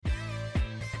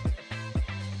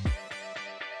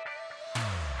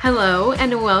Hello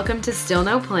and welcome to Still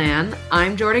No Plan.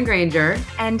 I'm Jordan Granger.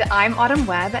 And I'm Autumn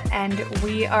Webb, and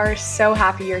we are so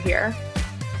happy you're here.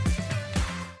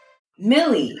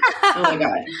 Millie. Oh my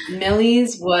God.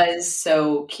 Millie's was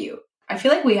so cute. I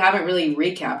feel like we haven't really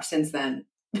recapped since then.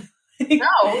 No,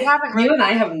 we haven't really. You and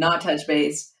I have not touched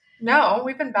base. No,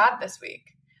 we've been bad this week.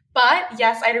 But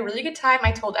yes, I had a really good time.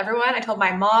 I told everyone. I told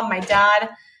my mom, my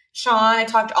dad, Sean. I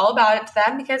talked all about it to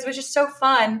them because it was just so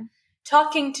fun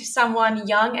talking to someone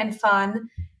young and fun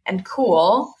and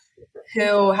cool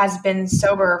who has been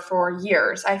sober for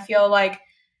years. I feel like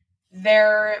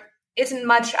there isn't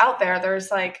much out there.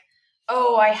 There's like,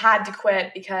 oh, I had to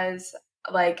quit because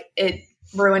like it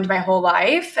ruined my whole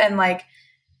life. And like,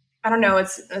 I don't know,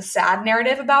 it's a sad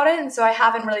narrative about it. And so I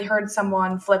haven't really heard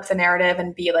someone flip the narrative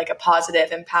and be like a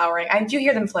positive, empowering. I do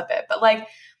hear them flip it, but like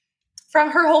from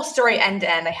her whole story end to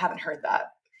end, I haven't heard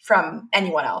that from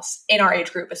anyone else in our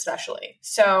age group, especially.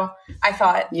 So I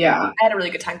thought, I had a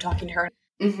really good time talking to her.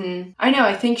 Mm-hmm. I know.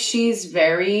 I think she's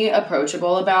very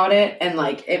approachable about it, and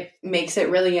like it makes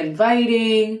it really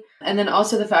inviting. And then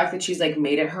also the fact that she's like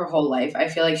made it her whole life. I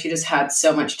feel like she just had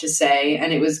so much to say,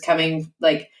 and it was coming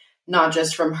like not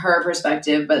just from her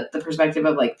perspective, but the perspective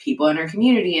of like people in her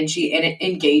community. And it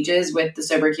engages with the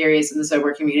sober curious and the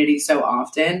sober community so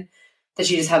often that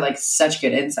she just had like such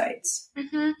good insights.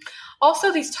 Mm-hmm.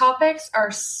 Also, these topics are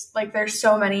like, there's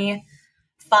so many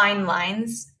fine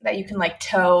lines that you can like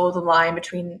toe the line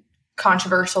between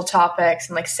controversial topics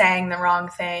and like saying the wrong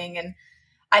thing. And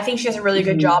I think she does a really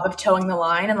good job of towing the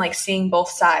line and like seeing both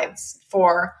sides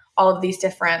for all of these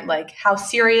different, like how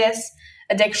serious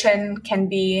addiction can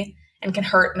be and can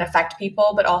hurt and affect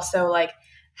people, but also like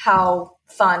how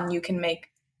fun you can make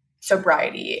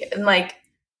sobriety. And like,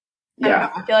 I don't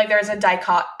know, I feel like there's a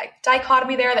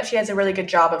dichotomy there that she has a really good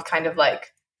job of kind of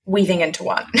like weaving into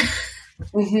one.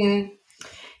 Mm-hmm.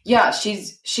 Yeah,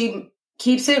 she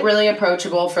keeps it really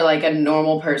approachable for like a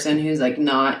normal person who's like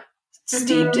not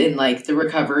steeped in like the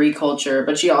recovery culture,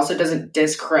 but she also doesn't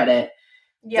discredit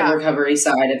the recovery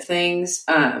side of things.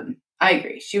 I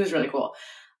agree. She was really cool.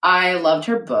 I loved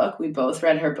her book. We both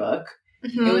read her book.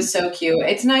 Mm-hmm. It was so cute.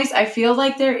 It's nice. I feel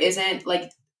like there isn't like,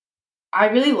 I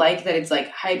really like that it's like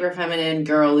hyper feminine,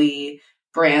 girly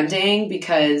branding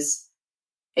because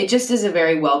it just is a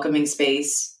very welcoming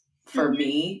space for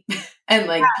me and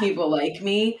like people like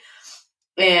me.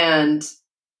 And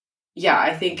yeah,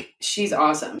 I think she's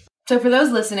awesome. So for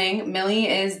those listening, Millie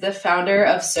is the founder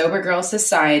of Sober Girl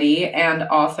Society and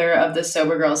author of the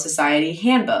Sober Girl Society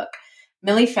Handbook.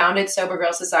 Millie founded Sober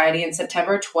Girl Society in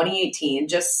September 2018,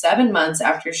 just 7 months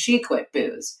after she quit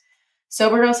booze.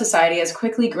 Sober Girl Society has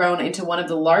quickly grown into one of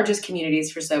the largest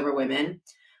communities for sober women.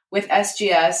 With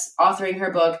SGS authoring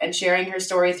her book and sharing her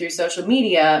story through social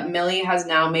media, Millie has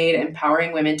now made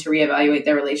empowering women to reevaluate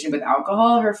their relationship with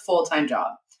alcohol her full-time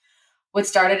job. What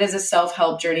started as a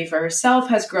self-help journey for herself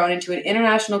has grown into an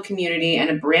international community and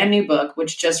a brand new book,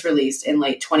 which just released in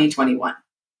late 2021.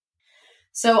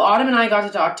 So Autumn and I got to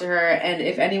talk to her, and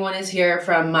if anyone is here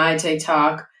from my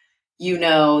TikTok, you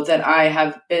know that I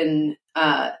have been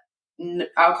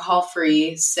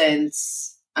alcohol-free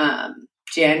since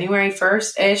January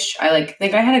 1st-ish. I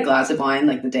think I had a glass of wine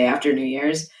like the day after New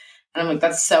Year's. And I'm like,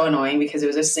 that's so annoying because it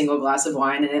was a single glass of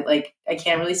wine and it like, I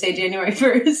can't really say January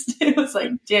 1st. It was like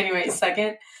January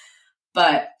 2nd.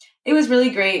 But it was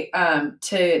really great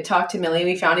to talk to Millie.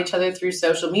 We found each other through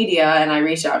social media and I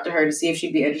reached out to her to see if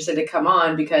she'd be interested to come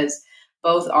on because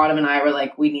both Autumn and I were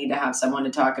like, we need to have someone to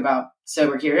talk about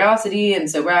sober curiosity and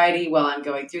sobriety while I'm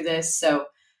going through this. So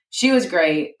she was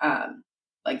great.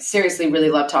 Seriously really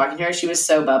loved talking to her. She was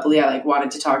so bubbly. I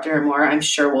wanted to talk to her more. I'm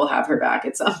sure we'll have her back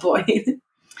at some point.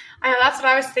 I know, that's what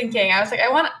I was thinking. I was like,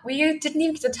 we didn't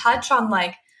even get to touch on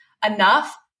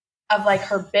enough of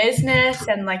her business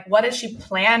and what does she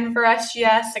plan for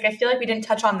SGS? I feel like we didn't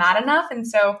touch on that enough. And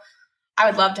so I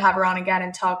would love to have her on again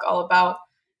and talk all about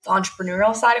the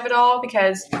entrepreneurial side of it all,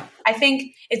 because I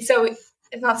think it's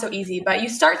not so easy, but you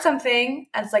start something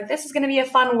and it's this is going to be a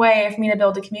fun way for me to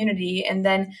build a community. And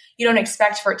then you don't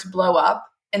expect for it to blow up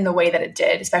in the way that it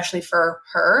did, especially for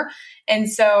her.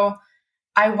 And so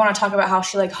I want to talk about how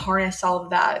she harnessed all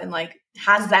of that and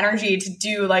has the energy to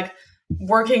do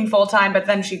working full time, but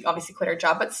then she obviously quit her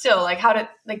job, but still how to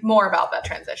more about that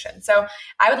transition. So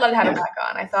I would love to have her back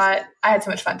on. I thought I had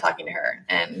so much fun talking to her,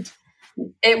 and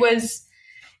it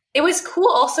was cool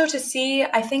also to see.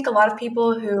 I think a lot of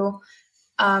people who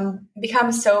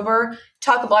become sober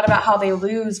talk a lot about how they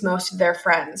lose most of their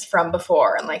friends from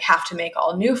before and have to make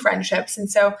all new friendships.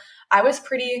 And so I was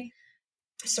pretty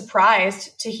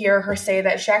surprised to hear her say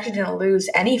that she actually didn't lose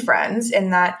any friends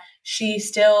and that she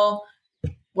still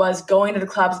was going to the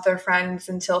clubs with their friends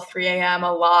until 3 a.m.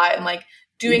 a lot and like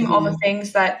doing all the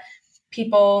things that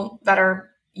people that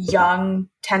are young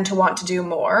tend to want to do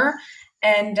more.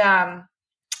 And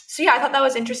so yeah, I thought that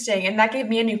was interesting. And that gave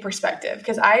me a new perspective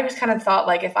because I was kind of thought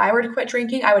like if I were to quit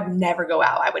drinking, I would never go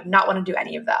out. I would not want to do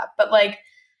any of that. But like,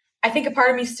 I think a part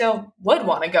of me still would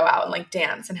want to go out and like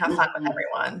dance and have fun with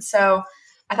everyone. So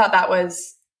I thought that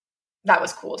was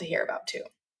cool to hear about too.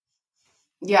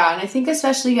 Yeah. And I think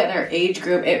especially in our age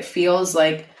group, it feels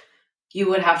like you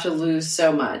would have to lose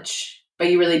so much, but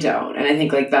you really don't. And I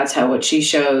think like that's how what she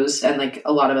shows and like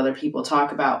a lot of other people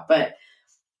talk about. But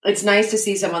it's nice to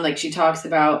see someone like she talks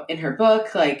about in her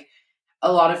book, like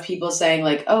a lot of people saying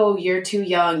like, oh, you're too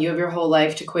young. You have your whole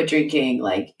life to quit drinking.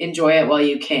 Like enjoy it while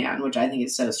you can, which I think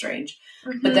is so strange.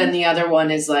 But then the other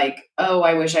one is like, oh,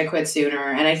 I wish I quit sooner.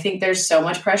 And I think there's so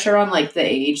much pressure on like the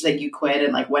age that you quit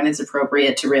and like when it's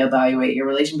appropriate to reevaluate your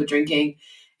relationship with drinking.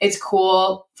 It's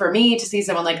cool for me to see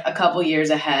someone like a couple years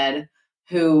ahead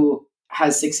who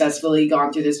has successfully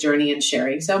gone through this journey and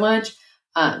sharing so much.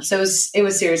 So it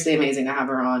was seriously amazing to have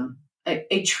her on.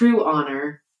 A true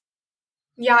honor.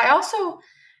 Yeah,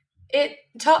 it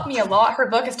taught me a lot. Her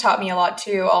book has taught me a lot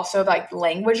too, also like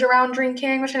language around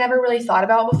drinking, which I never really thought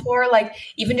about before. Like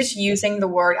even just using the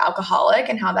word alcoholic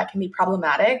and how that can be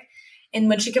problematic. And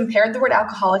when she compared the word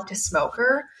alcoholic to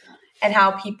smoker and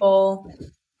how people,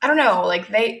 I don't know, like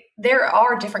there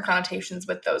are different connotations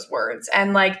with those words.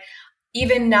 And like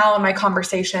even now in my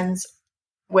conversations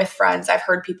with friends, I've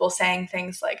heard people saying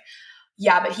things like,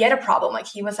 yeah, but he had a problem. Like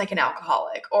he was like an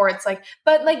alcoholic, or it's like,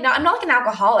 but like I'm not like an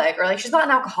alcoholic, or like she's not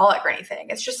an alcoholic or anything.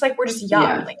 It's just like we're just young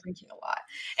and like drinking a lot.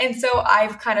 And so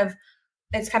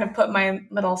it's kind of put my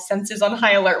little senses on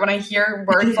high alert when I hear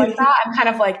words like that. I'm kind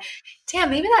of like,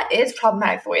 damn, maybe that is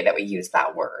problematic the way that we use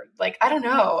that word. Like I don't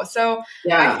know. So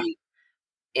I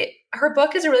think her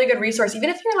book is a really good resource, even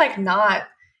if you're like not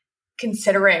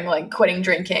considering like quitting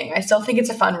drinking. I still think it's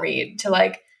a fun read to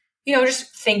like, you know,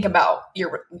 just think about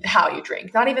how you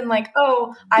drink. Not even like,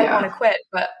 oh, I want to quit,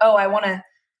 but oh, I want to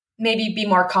maybe be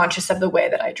more conscious of the way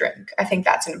that I drink. I think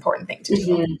that's an important thing to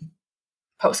do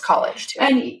post-college too.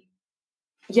 And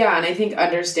yeah, and I think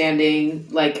understanding,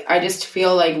 like, I just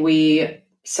feel like we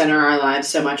center our lives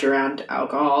so much around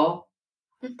alcohol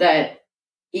that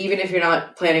even if you're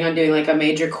not planning on doing like a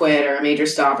major quit or a major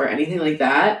stop or anything like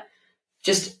that,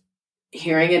 just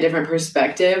hearing a different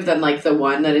perspective than like the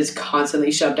one that is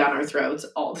constantly shoved down our throats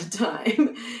all the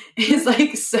time is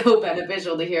like so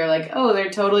beneficial to hear like, oh, there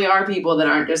totally are people that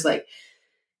aren't just like,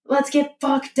 let's get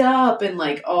fucked up and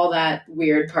like all that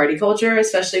weird party culture,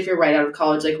 especially if you're right out of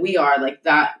college like we are. Like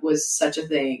that was such a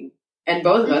thing. And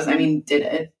both of us, I mean, did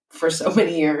it for so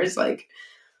many years. Like,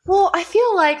 well, I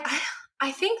feel like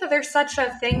I think that there's such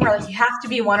a thing where like you have to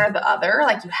be one or the other.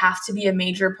 Like you have to be a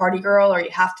major party girl or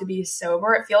you have to be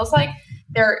sober. It feels like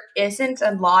there isn't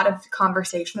a lot of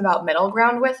conversation about middle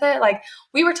ground with it. Like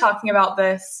we were talking about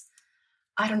this,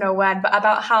 I don't know when, but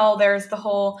about how there's the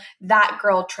whole that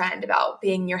girl trend about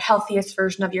being your healthiest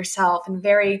version of yourself and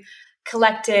very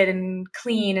collected and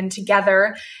clean and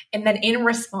together. And then in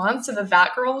response to the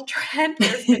that girl trend,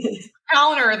 there's this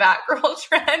counter that girl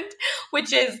trend,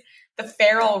 which is the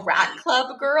feral rat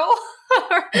club girl,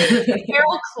 or the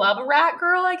feral club rat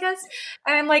girl, I guess.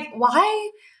 And I'm like,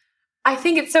 why? I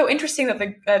think it's so interesting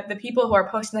that the people who are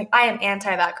posting like, I am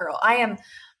anti that girl, I am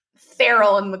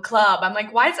feral in the club. I'm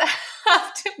like, why does it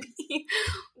have to be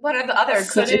one or the other?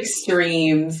 Such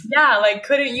extremes. Yeah, like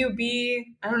couldn't you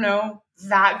be, I don't know,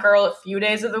 that girl a few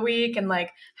days of the week and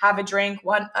like have a drink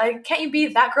can't you be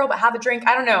that girl but have a drink?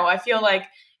 I don't know. I feel like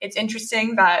it's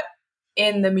interesting that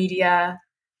in the media,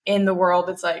 in the world,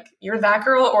 it's like you're that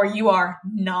girl or you are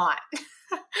not.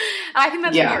 I think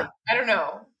that's weird. I don't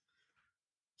know.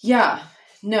 Yeah,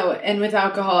 no. And with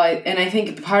alcohol, I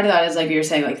think part of that is like you're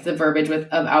saying, like the verbiage of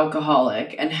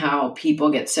alcoholic and how people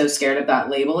get so scared of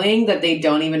that labeling that they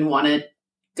don't even want to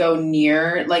go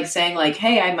near like saying like,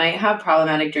 hey, I might have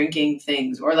problematic drinking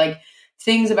things or like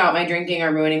things about my drinking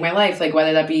are ruining my life. Like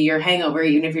whether that be your hangover,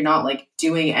 even if you're not like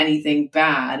doing anything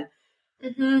bad.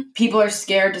 People are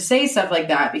scared to say stuff like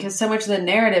that because so much of the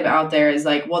narrative out there is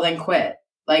like, well, then quit.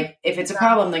 Like if it's a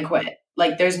problem, then quit.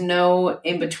 Like there's no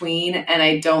in between. And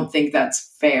I don't think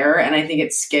that's fair. And I think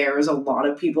it scares a lot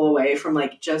of people away from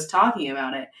like just talking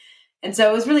about it. And so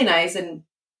it was really nice. And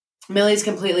Millie's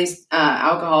completely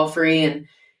alcohol free. And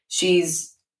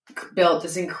she's built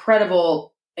this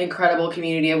incredible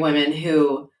community of women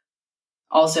who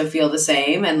also feel the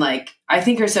same. And like, I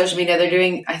think her social media, they're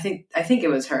doing, I think it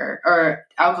was her or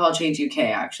Alcohol Change UK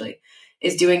actually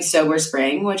is doing Sober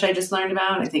Spring, which I just learned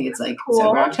about. I think it's like Cool.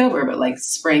 Sober October, but like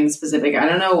spring specific. I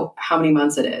don't know how many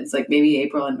months it is, like maybe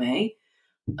April and May.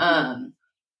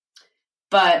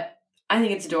 But I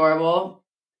think it's adorable.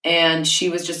 And she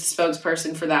was just a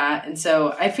spokesperson for that. And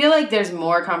so I feel like there's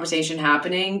more conversation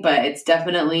happening, but it's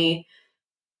definitely,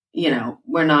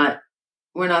 we're not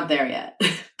there yet.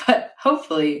 But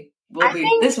hopefully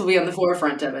this will be on the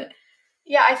forefront of it.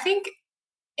 Yeah, I think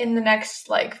in the next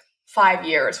 5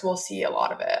 years, we'll see a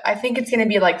lot of it. I think it's going to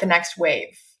be like the next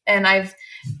wave. And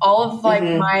all of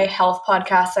my health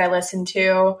podcasts that I listen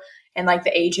to and like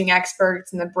the aging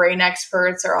experts and the brain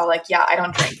experts are all like, yeah, I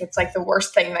don't drink. It's like the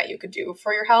worst thing that you could do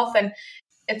for your health. And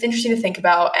it's interesting to think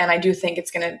about. And I do think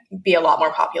it's going to be a lot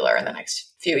more popular in the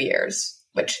next few years,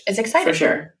 which is exciting. For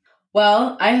sure.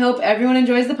 Well, I hope everyone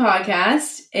enjoys the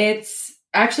podcast. It's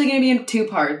actually going to be in 2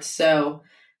 parts. So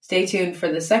stay tuned for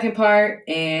the second part.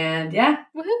 And yeah,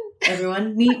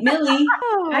 everyone meet Millie.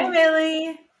 Hi,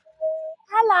 Millie.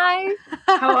 Hello.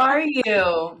 How are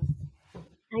you?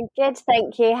 I'm good,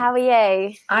 thank you. How are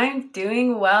you? I'm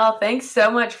doing well. Thanks so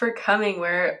much for coming.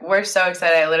 We're so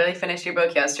excited. I literally finished your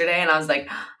book yesterday, and I was like,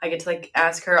 I get to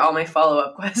ask her all my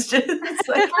follow-up questions.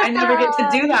 I never get to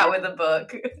do that with a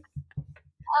book.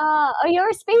 Oh, you're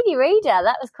a speedy reader.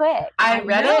 That was quick. I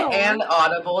read it and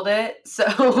audibled it, so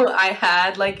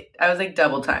I was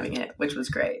double timing it, which was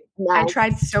great. Nice. I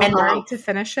tried so hard to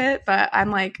finish it, but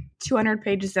I'm 200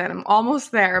 pages in. I'm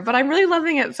almost there, but I'm really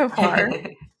loving it so far.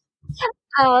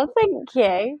 Oh, thank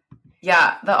you.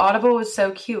 Yeah, the Audible was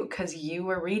so cute because you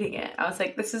were reading it. I was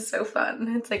like, this is so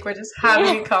fun. It's like we're just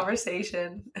having a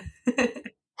conversation. You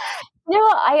know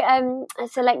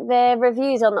what? So the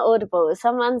reviews on the Audible,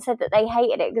 someone said that they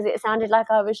hated it because it sounded like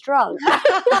I was drunk.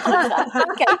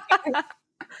 Okay.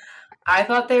 I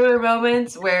thought there were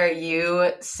moments where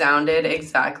you sounded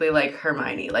exactly like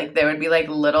Hermione. There would be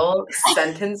little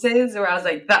sentences where I was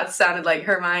like, that sounded like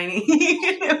Hermione.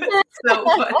 It was so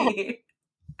funny.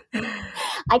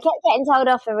 I kept getting told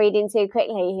off for reading too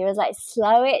quickly. He was like,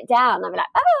 slow it down. I'd be like,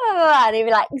 oh, and he'd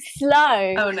be like,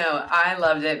 slow. Oh no, I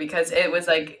loved it because it was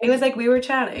like we were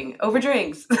chatting over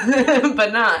drinks,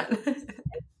 but not.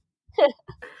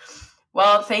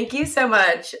 Well, thank you so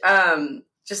much.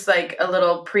 Just a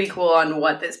little prequel on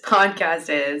what this podcast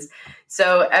is.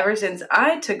 So ever since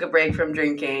I took a break from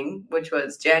drinking, which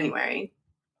was January,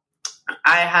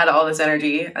 I had all this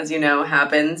energy, as you know,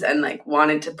 happens, and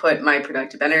wanted to put my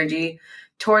productive energy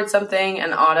towards something.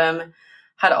 And Autumn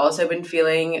had also been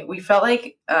we felt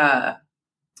I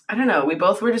don't know, we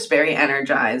both were just very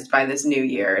energized by this new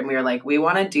year. And we were we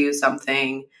want to do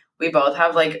something. We both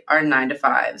have our 9 to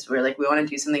 5s. We're we want to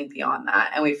do something beyond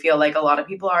that. And we feel a lot of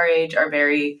people our age are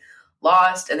very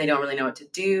lost and they don't really know what to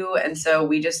do. And so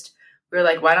we were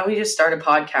like, why don't we just start a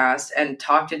podcast and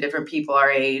talk to different people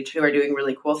our age who are doing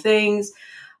really cool things,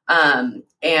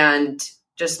 and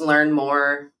just learn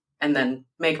more and then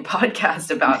make a podcast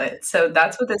about it. So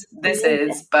that's what this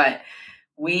is. But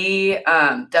we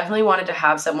definitely wanted to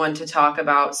have someone to talk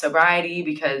about sobriety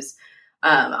because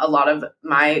a lot of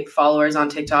my followers on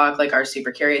TikTok are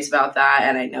super curious about that.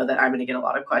 And I know that I'm going to get a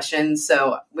lot of questions.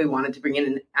 So we wanted to bring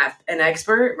in an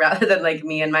expert rather than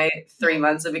me and my 3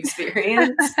 months of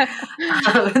experience.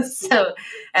 And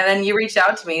then you reached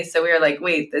out to me. So we were like,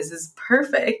 wait, this is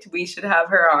perfect. We should have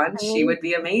her on. She would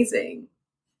be amazing.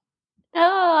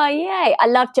 Oh, yay. I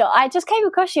loved you. I just came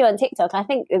across you on TikTok. I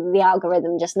think the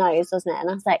algorithm just knows, doesn't it?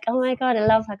 And I was like, oh my God, I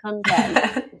love her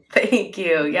content. Thank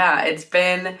you. Yeah, it's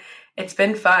been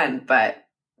fun, but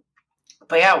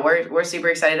yeah, we're super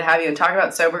excited to have you and talk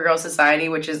about Sober Girl Society,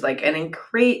 which is a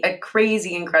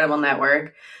crazy, incredible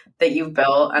network that you've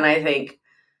built. And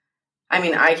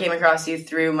I came across you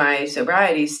through my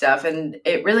sobriety stuff, and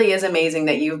it really is amazing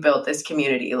that you've built this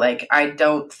community. I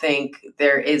don't think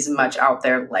there is much out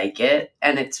there like it.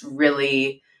 And it's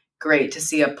really great to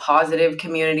see a positive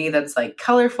community that's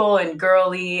colorful and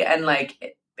girly and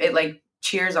it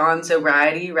cheers on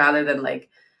sobriety rather than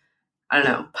I don't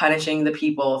know, punishing the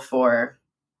people for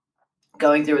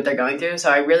going through what they're going through. So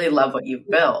I really love what you've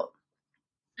built.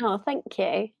 Oh, thank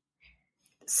you.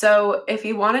 So if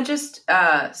you want to just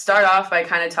start off by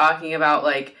kind of talking about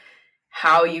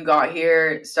how you got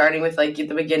here, starting with at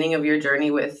the beginning of your journey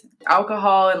with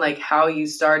alcohol and how you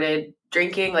started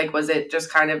drinking, was it just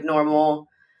kind of normal?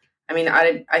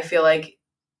 I feel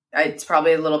it's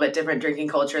probably a little bit different drinking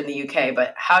culture in the UK,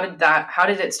 but how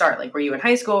did it start? Were you in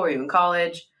high school? Were you in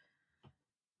college?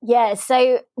 Yeah,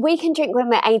 so we can drink when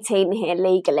we're 18 here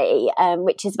legally,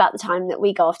 which is about the time that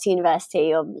we go off to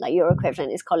university, or your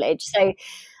equivalent is college. So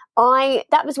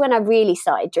that was when I really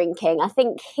started drinking. I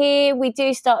think here we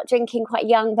do start drinking quite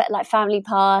young, but like family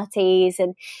parties,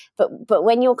 but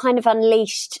when you're kind of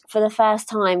unleashed for the first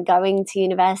time going to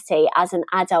university as an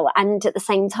adult, and at the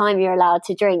same time you're allowed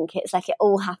to drink, it's like it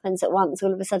all happens at once.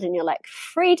 All of a sudden you're like,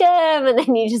 freedom, and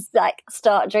then you just like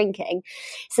start drinking.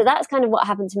 So that's kind of what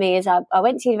happened to me. Is I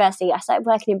went to university, I started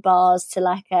working in bars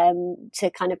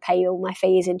to kind of pay all my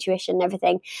fees and tuition and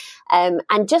everything, and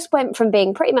just went from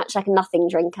being pretty much like a nothing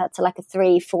drinker to like a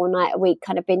 3-4 night a week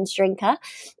kind of binge drinker.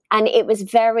 And it was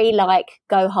very like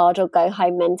go hard or go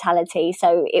home mentality.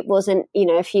 So it wasn't,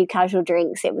 a few casual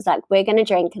drinks. It was like, we're going to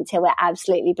drink until we're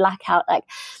absolutely blackout. Like,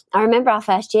 I remember our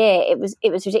first year, it was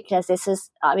ridiculous. This was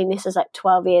like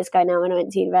 12 years ago now when I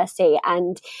went to university,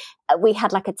 and we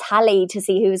had like a tally to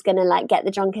see who was going to like get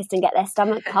the drunkest and get their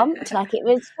stomach pumped. Like it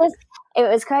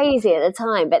was crazy at the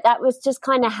time, but that was just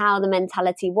kind of how the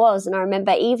mentality was. And I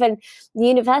remember even the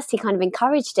university kind of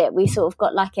encouraged it. We sort of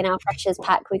got like in our freshers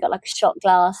pack, we got like a shot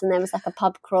glass, and there was like a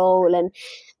pub crawl and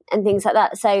things like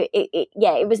that. So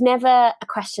it was never a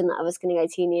question that I was going to go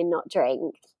to uni and not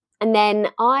drink. And then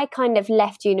I kind of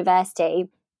left university,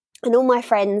 and all my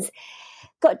friends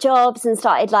got jobs and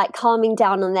started like calming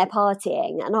down on their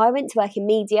partying. And I went to work in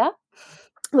media,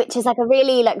 which is like a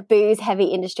really like booze heavy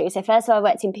industry. So first of all,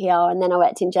 I worked in PR, and then I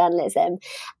worked in journalism,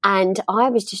 and I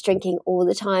was just drinking all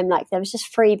the time. Like there was just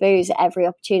free booze at every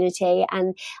opportunity.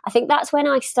 And I think that's when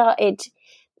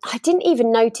I didn't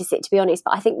even notice it, to be honest,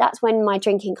 but I think that's when my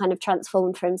drinking kind of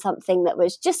transformed from something that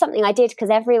was just something I did because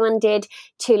everyone did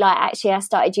to like, actually I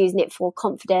started using it for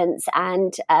confidence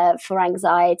and for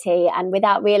anxiety, and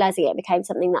without realizing it became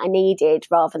something that I needed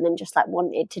rather than just like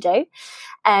wanted to do.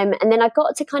 And then I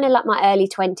got to kind of like my early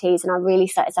 20s, and I really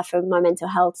started suffering with my mental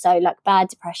health. So like bad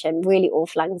depression, really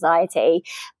awful anxiety,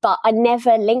 but I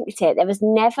never linked it. There was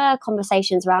never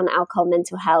conversations around alcohol,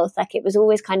 mental health. Like it was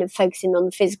always kind of focusing on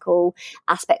the physical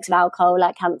aspects of alcohol,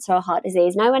 like cancer or heart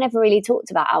disease. No one ever really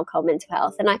talked about alcohol, mental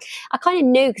health. And I kind of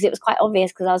knew because it was quite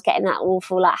obvious, because I was getting that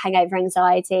awful like hangover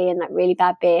anxiety and like really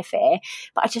bad beer fear.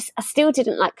 But I still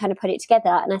didn't like kind of put it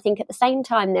together. And I think at the same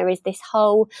time, there is this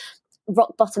whole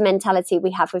rock bottom mentality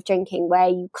we have with drinking where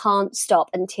you can't stop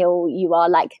until you are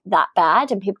like that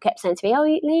bad. And people kept saying to me, oh,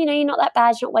 you're not that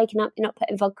bad, you're not waking up, you're not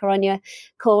putting vodka on your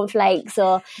cornflakes,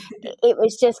 or it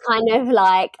was just kind of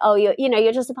like, oh,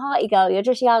 you're just a party girl, you're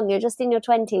just young, you're just in your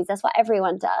 20s, that's what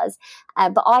everyone does.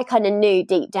 But I kind of knew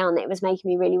deep down that it was making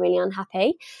me really, really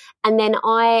unhappy. And then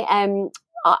I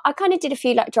kind of did a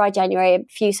few like dry January, a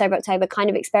few sober October, kind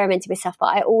of experimented with stuff,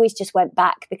 but I always just went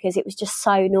back because it was just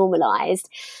so normalized.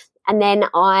 And then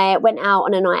I went out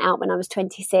on a night out when I was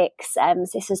 26. So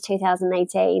this was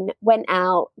 2018. Went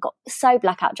out, got so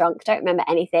blackout drunk, don't remember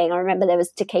anything. I remember there was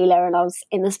tequila and I was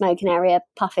in the smoking area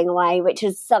puffing away, which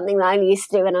is something that I only used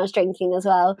to do when I was drinking as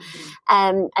well.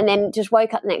 And then just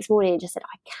woke up the next morning and just said,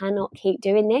 I cannot keep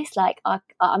doing this. Like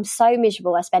I'm so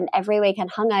miserable. I spend every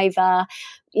weekend hungover,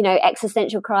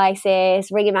 existential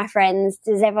crisis, ringing my friends.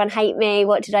 Does everyone hate me?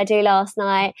 What did I do last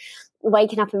night?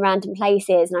 Waking up in random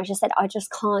places. And I just said, I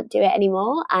just can't do it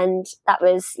anymore. And that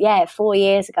was 4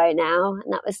 years ago now,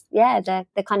 and that was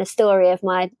the kind of story of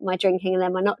my drinking and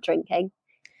then my not drinking.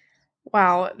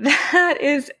 Wow,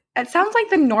 it sounds like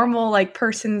the normal like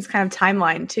person's kind of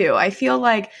timeline too. I feel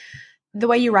like the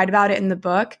way you write about it in the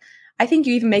book, I think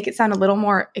you even make it sound a little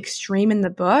more extreme in the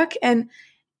book. And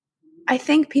I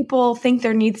think people think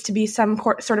there needs to be some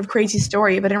sort of crazy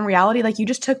story, but in reality, like you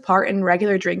just took part in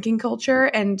regular drinking culture,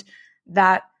 and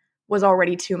that was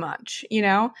already too much,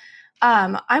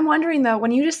 I'm wondering though,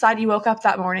 when you decided you woke up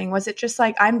that morning, was it just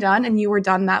like, I'm done, and you were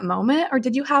done that moment? Or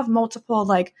did you have multiple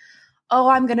like, oh,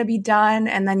 I'm going to be done,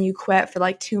 and then you quit for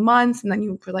like 2 months, and then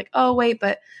you were like, oh wait,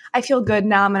 but I feel good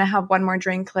now, I'm going to have one more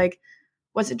drink? Like,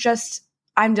 was it just,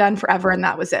 I'm done forever and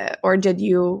that was it? Or did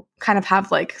you kind of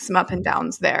have like some up and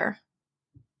downs there?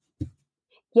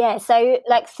 Yeah, so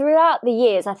like throughout the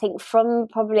years, I think from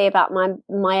probably about my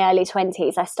early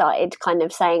 20s, I started kind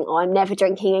of saying, oh, I'm never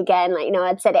drinking again. Like,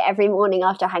 I'd said it every morning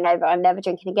after a hangover, I'm never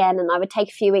drinking again. And I would take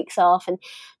a few weeks off, and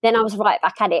then I was right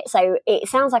back at it. So it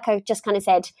sounds like I just kind of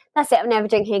said, that's it, I'm never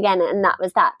drinking again. And that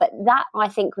was that. But that, I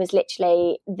think, was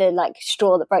literally the like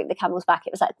straw that broke the camel's back.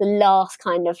 It was like the last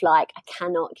kind of like, I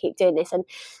cannot keep doing this. And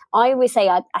I always say,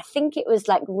 I think it was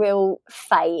like real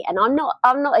fate. And I'm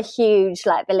not a huge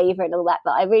like believer in all that,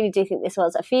 but I really do think this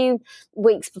was a few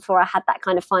weeks before I had that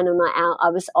kind of final night out. I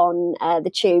was on the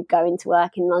tube going to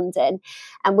work in London,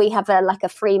 and we have a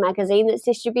free magazine that's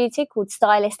distributed called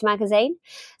Stylist magazine.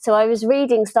 So I was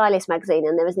reading Stylist magazine,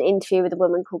 and there was an interview with a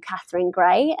woman called Catherine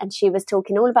Gray, and she was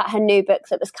talking all about her new book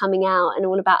that was coming out and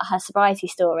all about her sobriety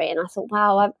story. And I thought,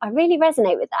 wow, I really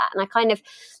resonate with that. And I kind of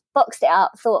boxed it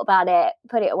up, thought about it,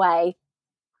 put it away.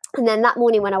 And then that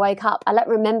morning when I woke up, I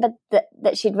remembered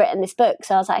that she'd written this book.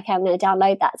 So I was like, okay, I'm going to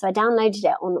download that. So I downloaded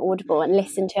it on Audible and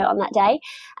listened to it on that day.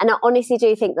 And I honestly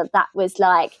do think that was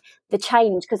like the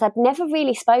change, because I'd never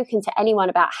really spoken to anyone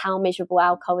about how miserable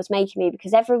alcohol was making me,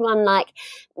 because everyone, like,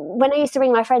 when I used to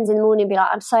ring my friends in the morning and be like,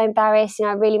 I'm so embarrassed,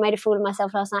 I really made a fool of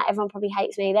myself last night, everyone probably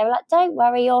hates me. They were like, don't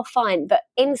worry, you're fine. But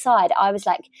inside I was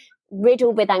like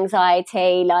riddled with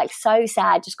anxiety, like so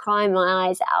sad, just crying my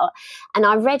eyes out. And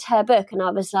I read her book and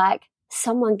I was like,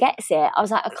 someone gets it. I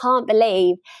was like, I can't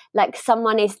believe like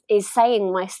someone is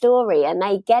saying my story and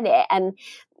they get it. And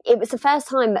it was the first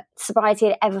time sobriety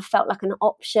had ever felt like an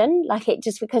option. Like, it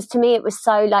just, because to me it was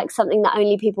so like something that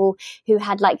only people who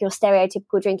had like your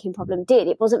stereotypical drinking problem did.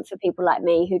 It wasn't for people like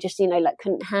me who just, like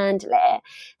couldn't handle it.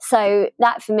 So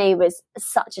that for me was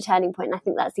such a turning point. And I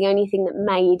think that's the only thing that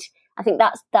made, I think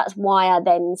that's why I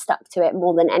then stuck to it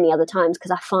more than any other times, because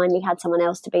I finally had someone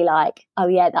else to be like, oh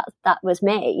yeah, that was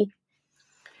me.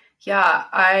 Yeah,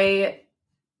 I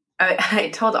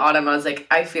told Autumn, I was like,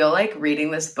 I feel like reading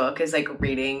this book is like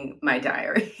reading my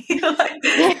diary.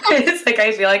 It's like,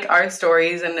 I feel like our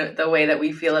stories and the way that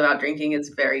we feel about drinking is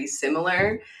very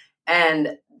similar.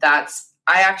 And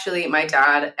my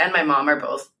dad and my mom are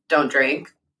both don't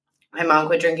drink. My mom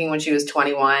quit drinking when she was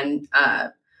 21,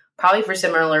 probably for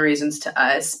similar reasons to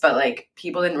us, but like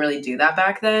people didn't really do that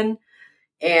back then.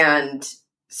 And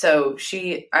so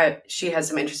she has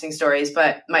some interesting stories,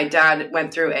 but my dad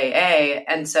went through AA.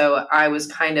 And so I was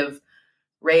kind of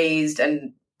raised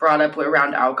and brought up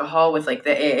around alcohol with like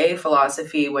the AA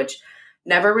philosophy, which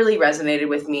never really resonated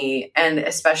with me. And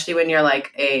especially when you're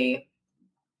like a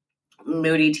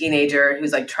moody teenager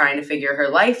who's like trying to figure her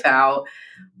life out,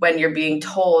 when you're being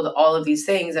told all of these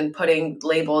things and putting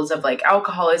labels of like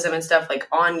alcoholism and stuff like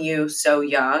on you so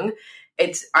young,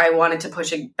 I wanted to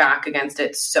push it back against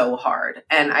it so hard.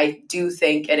 And I do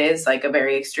think it is like a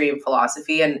very extreme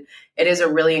philosophy, and it is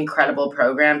a really incredible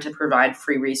program to provide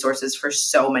free resources for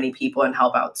so many people and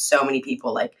help out so many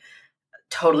people. Like,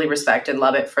 totally respect and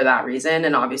love it for that reason.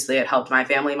 And obviously it helped my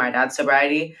family, my dad's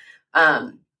sobriety.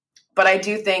 But I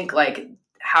do think like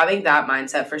having that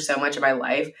mindset for so much of my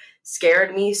life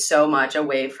scared me so much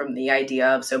away from the idea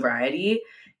of sobriety.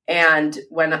 And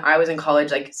when I was in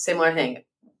college, like similar thing,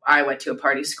 I went to a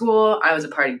party school. I was a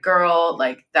party girl.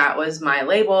 Like, that was my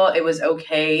label. It was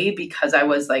okay because I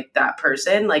was like that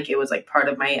person. Like, it was like part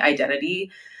of my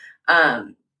identity.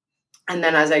 And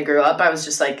then as I grew up, I was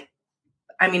just like,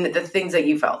 I mean, the things that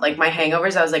you felt, like my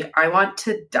hangovers, I was like, I want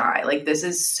to die. Like, this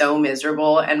is so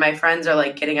miserable. And my friends are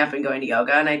like getting up and going to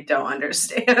yoga, and I don't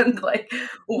understand like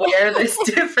where this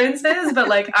difference is. But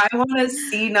like, I want to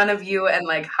see none of you and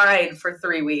like hide for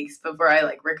 3 weeks before I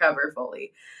like recover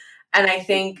fully. And I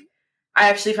think I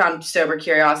actually found Sober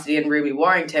Curiosity, and Ruby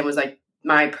Warrington was like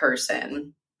my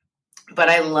person. But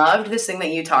I loved this thing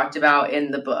that you talked about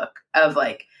in the book of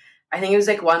like, I think it was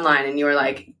like one line, and you were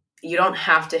like, you don't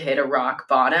have to hit a rock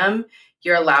bottom.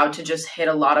 You're allowed to just hit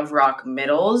a lot of rock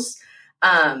middles.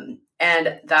 And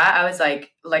that I was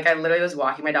like I literally was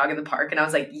walking my dog in the park, and I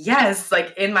was like, yes,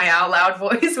 like in my out loud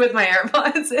voice with my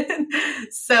AirPods in.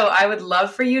 So I would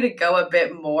love for you to go a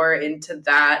bit more into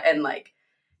that and like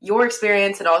your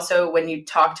experience, and also when you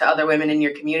talk to other women in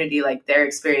your community, like their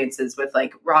experiences with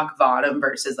like rock bottom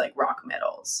versus like rock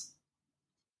middles.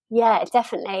 Yeah,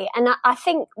 definitely. And I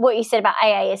think what you said about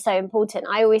AA is so important.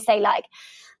 I always say like,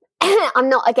 I'm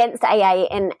not against AA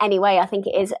in any way. I think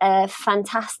it is a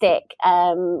fantastic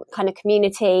kind of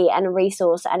community and a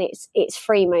resource, and it's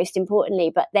free most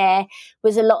importantly. But there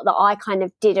was a lot that I kind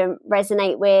of didn't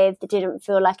resonate with, that didn't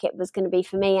feel like it was going to be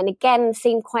for me. And again,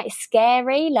 seemed quite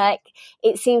scary. Like,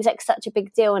 it seems like such a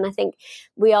big deal. And I think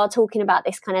we are talking about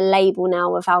this kind of label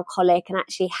now of alcoholic, and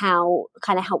actually how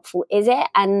kind of helpful is it?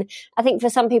 And I think for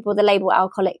some people, the label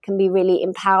alcoholic can be really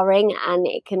empowering, and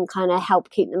it can kind of help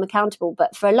keep them accountable.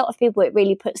 But for a lot of people, it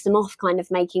really puts them off kind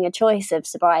of making a choice of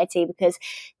sobriety, because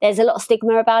there's a lot of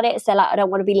stigma about it. So like, I don't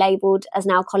want to be labelled as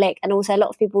an alcoholic. And also a lot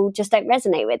of people just don't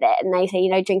resonate with it, and they say,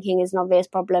 drinking is an obvious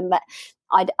problem, but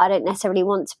I don't necessarily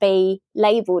want to be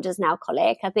labelled as an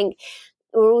alcoholic. I think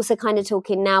we're also kind of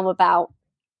talking now about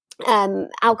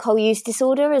alcohol use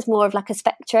disorder as more of like a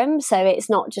spectrum, so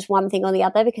it's not just one thing or the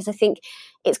other, because I think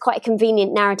it's quite a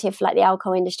convenient narrative for like the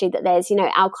alcohol industry that there's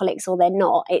alcoholics or they're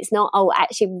not. It's not, oh,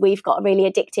 actually we've got a really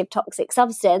addictive toxic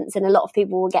substance and a lot of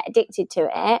people will get addicted to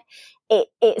it.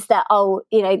 it's that, oh,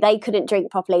 you know, they couldn't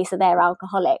drink properly, so they're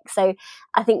alcoholics. So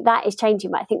I think that is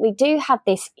changing. But I think we do have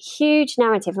this huge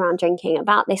narrative around drinking,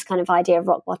 about this kind of idea of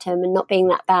rock bottom and not being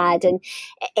that bad. And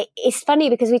it's funny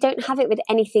because we don't have it with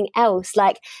anything else.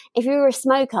 Like if you were a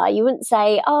smoker, you wouldn't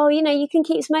say, oh, you know, you can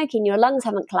keep smoking, your lungs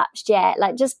haven't collapsed yet.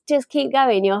 Like just keep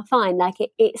going, you're fine. Like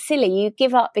it's silly. You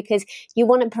give up because you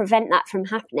want to prevent that from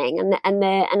happening. And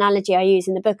the analogy I use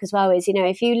in the book as well is, you know,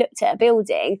 if you looked at a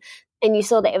building and you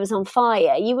saw that it was on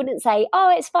fire, you wouldn't say,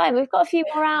 oh, it's fine, we've got a few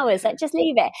more hours, like just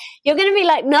leave it. You're going to be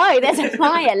like, no, there's a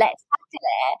fire, let's tackle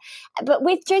it. But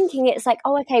with drinking, it's like,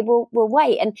 oh, okay, we'll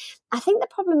wait. And I think the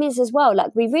problem is as well,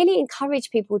 like we really encourage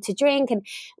people to drink. And,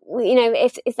 you know,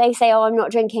 if they say, oh, I'm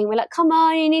not drinking, we're like, come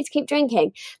on, you need to keep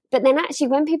drinking. But then actually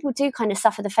when people do kind of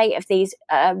suffer the fate of these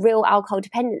real alcohol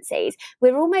dependencies,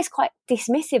 we're almost quite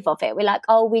dismissive of it. We're like,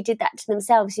 oh, we did that to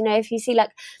themselves. You know, if you see like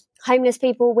homeless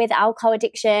people with alcohol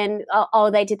addiction, oh,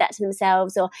 they did that to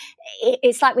themselves, or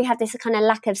it's like we have this kind of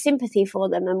lack of sympathy for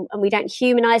them, and we don't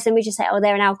humanize them. We just say, oh,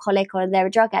 they're an alcoholic or they're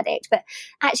a drug addict. But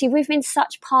actually we've been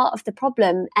such part of the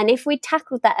problem, and if we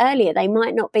tackled that earlier, they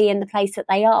might not be in the place that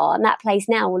they are, and that place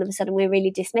now all of a sudden we're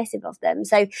really dismissive of them.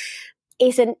 So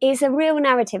it's a real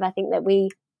narrative, I think, that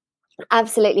we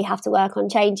absolutely have to work on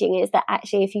changing, is that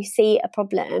actually if you see a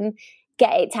problem,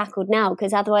 get it tackled now,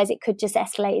 because otherwise it could just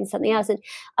escalate in something else. And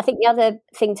I think the other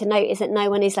thing to note is that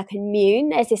no one is like immune.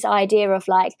 There's this idea of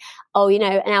like, oh, you know,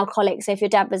 an alcoholic, so if your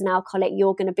dad was an alcoholic,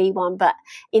 you're going to be one. But,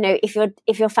 you know,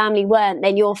 if your family weren't,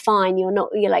 then you're fine. You're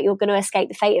going to escape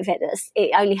the fate of it.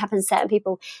 It only happens to certain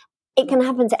people. It can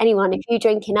happen to anyone. If you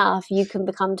drink enough, you can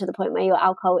become to the point where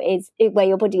where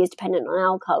your body is dependent on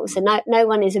alcohol. So no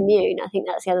one is immune. I think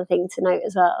that's the other thing to note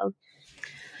as well.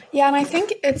 Yeah, and I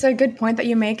think it's a good point that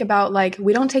you make about, like,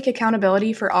 we don't take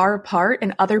accountability for our part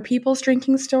in other people's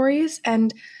drinking stories.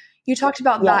 And you talked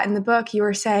about that in the book. You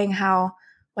were saying how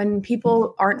when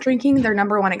people aren't drinking, their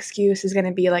number one excuse is going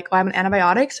to be like, oh, I'm on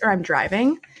antibiotics or I'm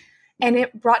driving. And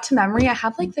it brought to memory, I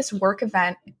had like this work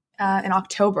event in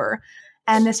October,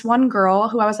 and this one girl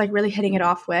who I was like really hitting it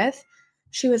off with,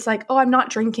 she was like, oh, I'm not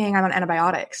drinking, I'm on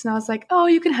antibiotics. And I was like, oh,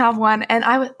 you can have one. And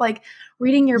I was like,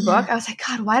 reading your book, I was like,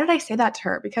 God, why did I say that to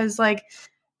her? Because like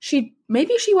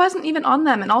maybe she wasn't even on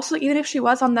them. And also, even if she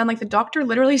was on them, like the doctor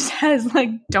literally says, like,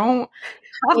 don't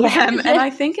have them. And I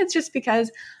think it's just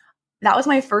because that was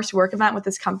my first work event with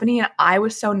this company, and I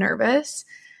was so nervous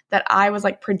that I was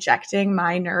like projecting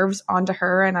my nerves onto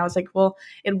her. And I was like, well,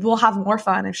 we'll have more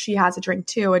fun if she has a drink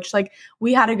too. Which, like,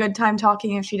 we had a good time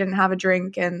talking if she didn't have a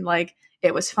drink, and like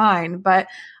it was fine. But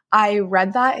I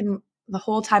read that, and the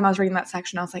whole time I was reading that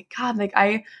section, I was like, God, like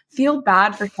I feel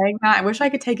bad for saying that. I wish I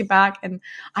could take it back. And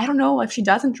I don't know if she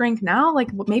doesn't drink now, like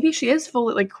maybe she is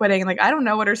fully like quitting. Like, I don't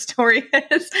know what her story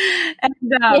is. And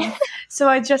so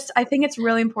I think it's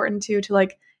really important to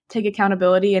like take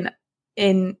accountability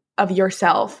of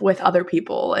yourself with other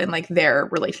people and like their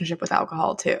relationship with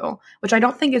alcohol too, which I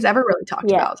don't think is ever really talked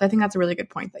about. So I think that's a really good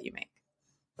point that you make.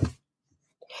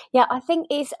 Yeah, I think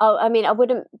I mean, I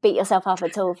wouldn't beat yourself up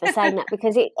at all for saying that,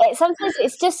 because it sometimes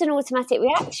it's just an automatic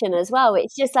reaction as well.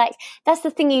 It's just like, that's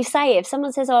the thing you say. If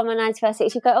someone says, oh, I'm on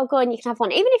antibiotics, you go, oh, go on, you can have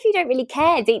one. Even if you don't really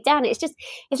care deep down, it's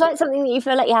like something that you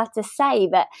feel like you have to say.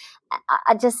 But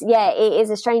I just, it is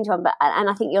a strange one. And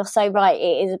I think you're so right.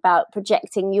 It is about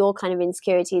projecting your kind of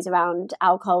insecurities around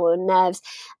alcohol and nerves.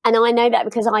 And I know that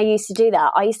because I used to do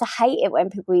that. I used to hate it when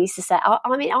people used to say,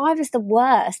 I mean, I was the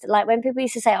worst. Like when people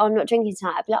used to say, oh, I'm not drinking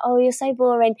tonight, I'd be like, oh, you're so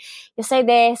boring. You're so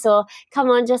this, or come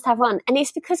on, just have one. And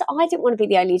it's because I didn't want to be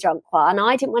the only drunk one.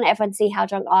 I didn't want everyone to see how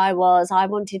drunk I was. I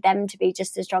wanted them to be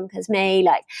just as drunk as me.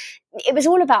 Like, it was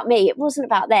all about me. It wasn't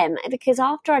about them, because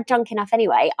after I'd drunk enough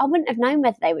anyway, I wouldn't have known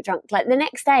whether they were drunk. Like the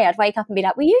next day I'd wake up and be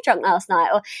like, were you drunk last night?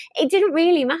 Or it didn't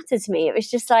really matter to me. It was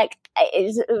just like,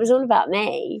 it was all about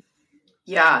me.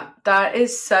 Yeah, that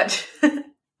is such,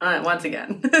 once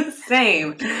again,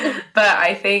 same. But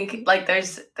I think like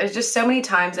there's just so many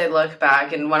times I look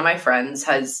back, and one of my friends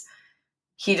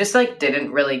he just like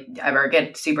didn't really ever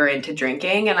get super into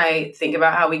drinking. And I think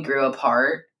about how we grew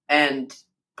apart, and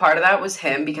part of that was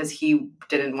him because he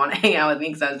didn't want to hang out with me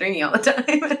because I was drinking all the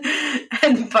time.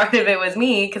 And part of it was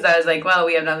me because I was like, well,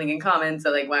 we have nothing in common, so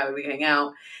like, why would we hang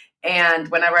out? And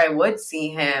whenever I would see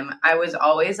him, I was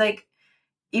always like,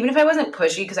 even if I wasn't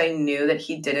pushy because I knew that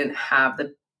he didn't have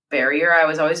the barrier, I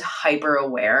was always hyper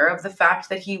aware of the fact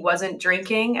that he wasn't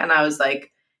drinking. And I was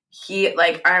like,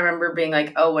 I remember being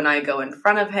like, oh, when I go in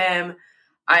front of him,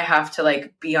 I have to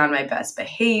like be on my best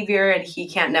behavior, and he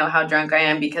can't know how drunk I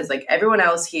am because like everyone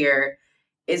else here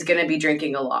is going to be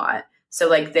drinking a lot. So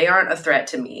like they aren't a threat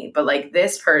to me, but like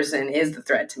this person is the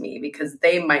threat to me because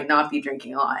they might not be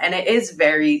drinking a lot. And it is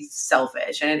very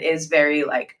selfish, and it is very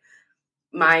like,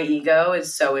 my ego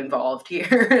is so involved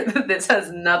here. This has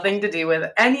nothing to do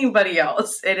with anybody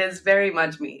else. It is very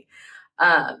much me.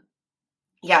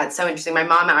 Yeah, it's so interesting. My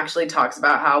mom actually talks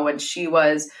about how when she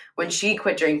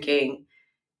quit drinking,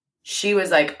 she was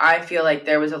like, I feel like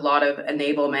there was a lot of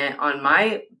enablement on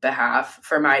my behalf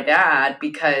for my dad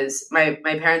because my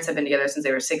parents have been together since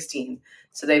they were 16.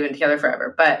 So they've been together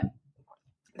forever. But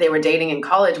they were dating in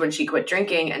college when she quit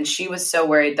drinking. And she was so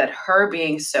worried that her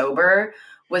being sober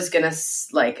was going to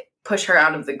like push her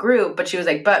out of the group. But she was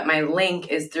like, but my link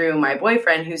is through my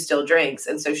boyfriend who still drinks.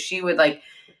 And so she would like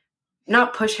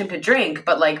not push him to drink,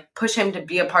 but like push him to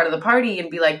be a part of the party and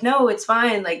be like, no, it's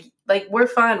fine. Like we're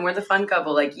fun. We're the fun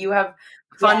couple. Like you have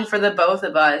fun for the both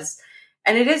of us.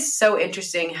 And it is so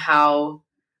interesting how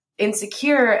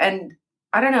insecure, and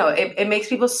I don't know, it makes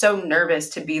people so nervous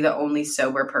to be the only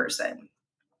sober person.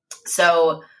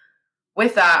 So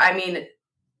with that, I mean,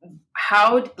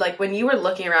 how, like when you were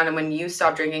looking around and when you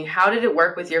stopped drinking, how did it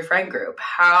work with your friend group?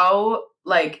 How,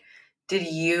 like, did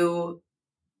you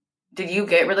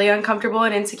get really uncomfortable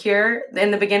and insecure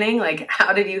in the beginning? Like,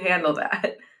 how did you handle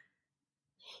that?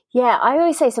 Yeah, I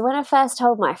always say, so when I first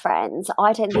told my friends,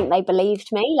 I don't think they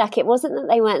believed me. Like, it wasn't that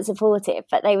they weren't supportive,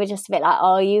 but they were just a bit like,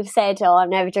 oh, you've said, oh, I'm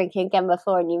never drinking again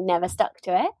before, and you've never stuck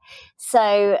to it.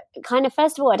 So kind of,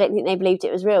 first of all, I don't think they believed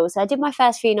it was real. So I did my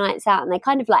first few nights out and they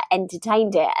kind of like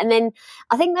entertained it. And then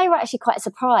I think they were actually quite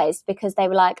surprised because they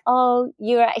were like, oh,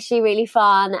 you were actually really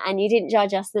fun and you didn't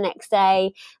judge us the next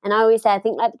day. And I always say, I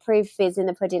think like the proof is in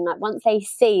the pudding. Like once they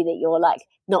see that you're like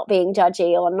not being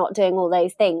judgy or not doing all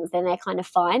those things, then they're kind of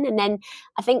fine. And then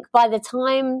I think by the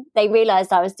time they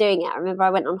realised I was doing it, I remember I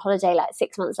went on holiday like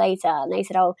 6 months later and they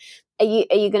said, oh, are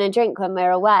you going to drink when we're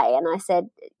away? And I said,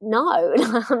 no,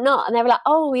 I'm not. And they were like,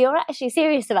 oh, you're actually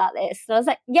serious about this? And I was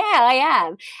like, yeah, I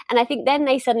am. And I think then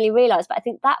they suddenly realised, but I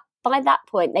think that by that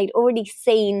point, they'd already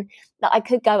seen that I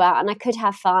could go out and I could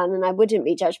have fun and I wouldn't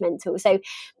be judgmental. So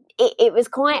it was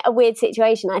quite a weird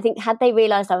situation. I think had they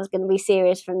realised I was going to be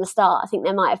serious from the start, I think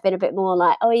there might have been a bit more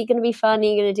like, oh, are you going to be fun? Are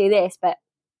you going to do this? But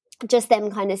just them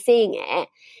kind of seeing it,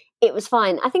 it was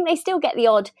fine. I think they still get the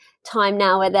odd time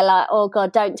now where they're like, oh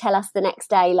God, don't tell us the next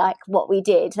day like what we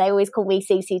did. They always call me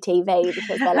CCTV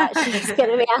because they're like, she's going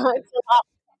to be out to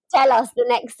tell us the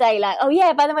next day like, oh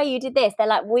yeah, by the way, you did this. They're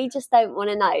like, we just don't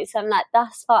want to know. So I'm like,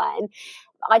 that's fine.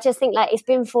 I just think like it's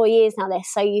been 4 years now, they're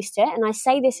so used to it. And I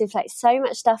say this with like so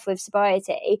much stuff with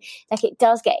sobriety, like it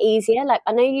does get easier. Like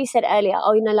I know you said earlier,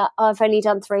 oh, you know, like oh, I've only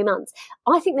done 3 months.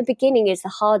 I think the beginning is the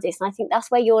hardest. And I think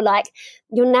that's where you're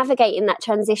navigating that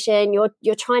transition.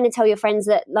 You're trying to tell your friends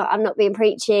that like I'm not being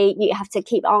preachy. You have to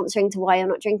keep answering to why you're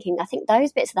not drinking. I think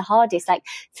those bits are the hardest. Like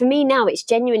for me now, it's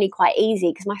genuinely quite easy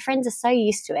because my friends are so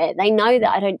used to it. They know that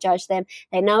I don't judge them.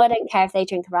 They know I don't care if they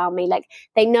drink around me. Like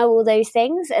they know all those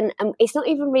things. And it's not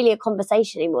even really a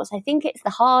conversation anymore. So I think it's the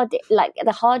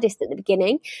hardest at the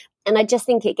beginning, and I just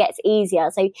think it gets easier.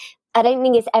 So I don't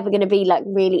think it's ever going to be like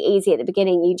really easy at the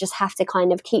beginning. You just have to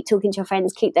kind of keep talking to your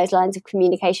friends, keep those lines of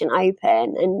communication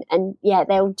open, and yeah,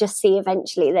 they'll just see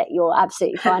eventually that you're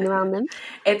absolutely fine around them.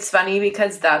 It's funny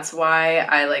because that's why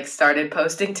I like started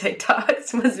posting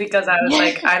TikToks, was because I was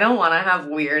like, I don't want to have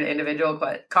weird individual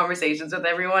conversations with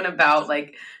everyone about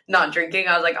like not drinking.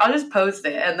 I was like, I'll just post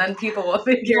it and then people will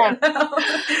figure it out.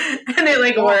 And it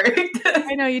like worked.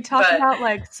 I know you talked about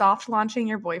like soft launching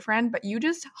your boyfriend, but you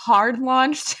just hard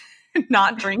launched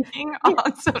not drinking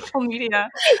on social media.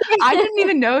 I didn't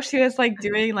even know she was like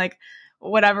doing like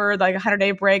whatever, like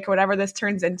 100-day break or whatever this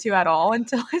turns into at all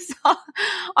until I saw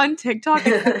on TikTok.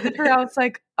 I was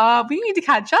like, we need to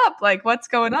catch up. Like, what's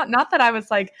going on? Not that I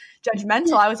was like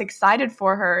judgmental. I was excited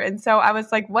for her. And so I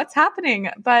was like, what's happening?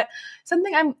 But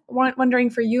something I'm wondering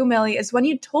for you, Millie, is when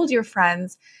you told your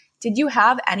friends, did you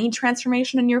have any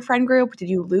transformation in your friend group? Did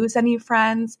you lose any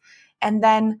friends? And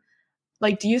then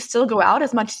like, do you still go out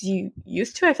as much as you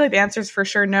used to? I feel like the answer is for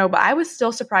sure no, but I was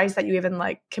still surprised that you even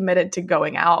like committed to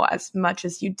going out as much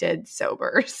as you did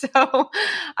sober. So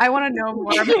I want to know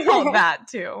more about that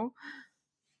too.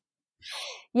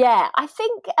 Yeah, I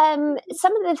think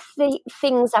some of the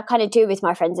things I kind of do with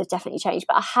my friends have definitely changed,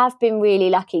 but I have been really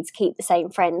lucky to keep the same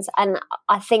friends. And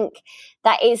I think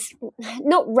that is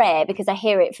not rare because I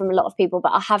hear it from a lot of people,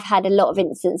 but I have had a lot of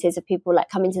instances of people like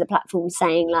coming to the platform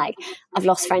saying like, I've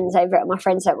lost friends over it, and my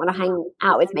friends don't want to hang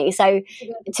out with me. So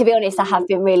to be honest, I have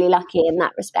been really lucky in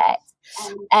that respect.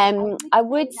 I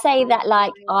would say that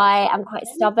like I am quite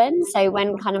stubborn. So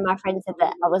when kind of my friend said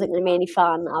that I wasn't going to be any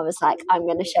fun, I was like, I'm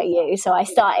going to show you. So I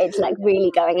started like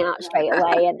really going out straight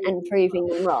away and proving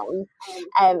them wrong.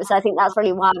 So I think that's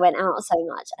probably why I went out so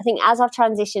much. I think as I've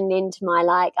transitioned into my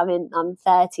I'm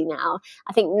 30 now.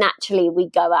 I think naturally we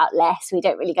go out less. We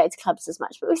don't really go to clubs as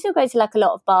much, but we still go to like a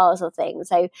lot of bars or things.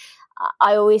 So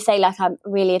I always say like I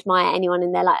really admire anyone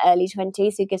in their like early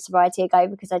 20s who gives sobriety a go,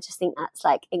 because I just think that's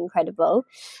like incredible.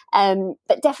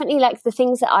 But definitely like the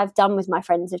things that I've done with my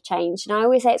friends have changed. And I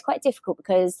always say it's quite difficult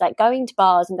because like going to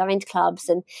bars and going to clubs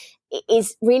and it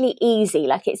is really easy.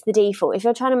 Like it's the default. If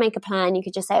you're trying to make a plan, you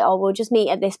could just say, oh, we'll just meet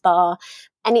at this bar.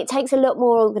 And it takes a lot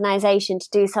more organisation to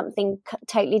do something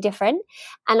totally different.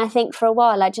 And I think for a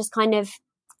while I just kind of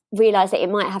realised that it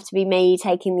might have to be me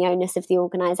taking the onus of the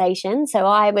organisation. So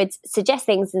I would suggest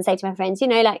things and say to my friends, you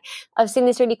know, like, I've seen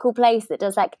this really cool place that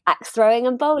does like axe throwing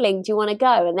and bowling. Do you want to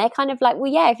go? And they're kind of like, well,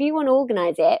 yeah, if you want to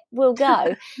organise it, we'll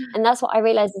go. And that's what I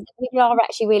realised, is that people are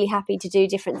actually really happy to do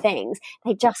different things.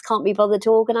 They just can't be bothered to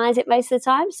organise it most of the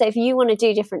time. So if you want to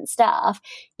do different stuff,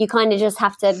 you kind of just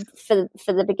have to,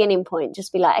 for the beginning point,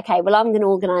 just be like, okay, well, I'm going to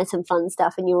organise some fun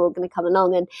stuff and you're all going to come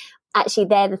along. And actually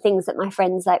they're the things that my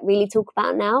friends like really talk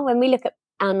about now. When we look at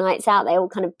our nights out, they all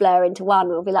kind of blur into one.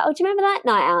 We'll be like, oh, do you remember that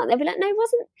night out? And they'll be like, no,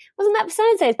 wasn't that for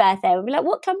so-and-so's birthday? We'll be like,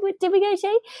 what club did we go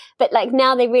to? But like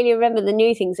now they really remember the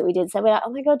new things that we did. So we're like,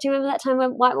 oh my God, do you remember that time we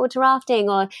went whitewater rafting?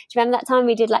 Or do you remember that time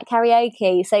we did like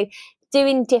karaoke? So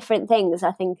doing different things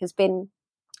I think has been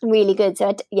really good. So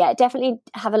I definitely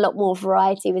have a lot more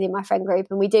variety within my friend group,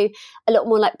 and we do a lot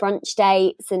more like brunch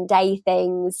dates and day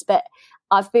things. But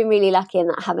I've been really lucky in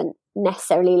that I haven't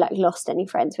necessarily like lost any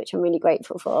friends, which I'm really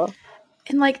grateful for.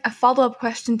 And like a follow-up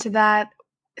question to that.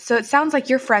 So it sounds like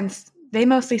your friends, they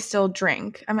mostly still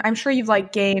drink. I'm sure you've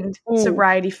like gained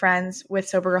sobriety friends with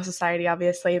Sober Girl Society,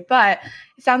 obviously, but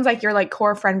it sounds like your like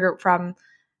core friend group from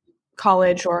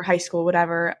college or high school,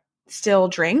 whatever, still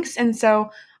drinks. And so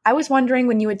I was wondering,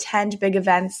 when you attend big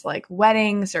events like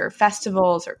weddings or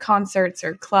festivals or concerts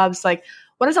or clubs, like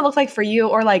what does it look like for you?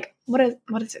 Or like, what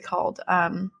is it called?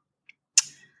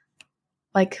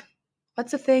 Like,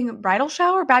 what's the thing? Bridal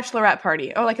shower? Bachelorette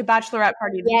party. Oh, like a bachelorette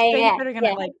party. Yeah. That are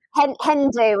gonna like hen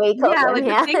do, we call them. Like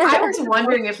yeah. I was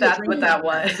wondering if that's what that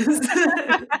was.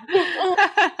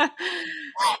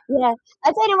 Yeah,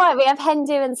 I don't know why we have hen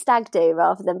do and stag do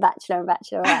rather than bachelor and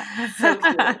bachelorette. So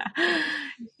cute.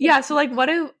 Yeah, so like what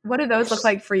do those look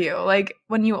like for you? Like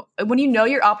when you know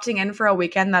you're opting in for a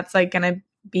weekend that's like gonna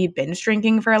be binge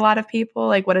drinking for a lot of people,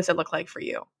 like what does it look like for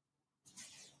you?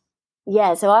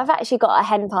 Yeah, so I've actually got a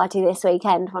hen party this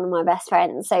weekend, one of my best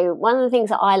friends. So one of the things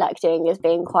that I like doing is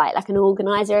being quite like an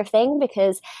organizer of things,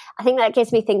 because I think that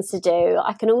gives me things to do.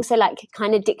 I can also like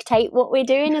kind of dictate what we're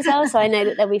doing as well. So I know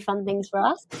that there'll be fun things for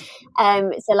us.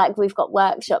 So like we've got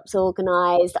workshops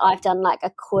organized. I've done like a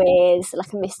quiz,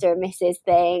 like a Mr. and Mrs.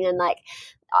 thing. And like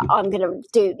I'm going to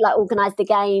do like organize the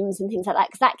games and things like that,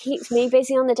 because that keeps me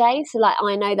busy on the day. So like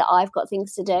I know that I've got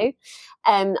things to do.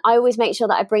 I always make sure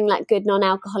that I bring like good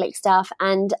non-alcoholic stuff,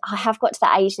 and I have got to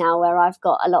that age now where I've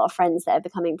got a lot of friends that are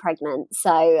becoming pregnant,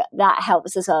 so that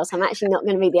helps as well. So I'm actually not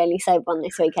going to be the only sober one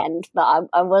this weekend, but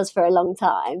I was for a long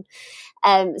time.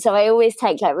 So I always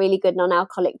take like really good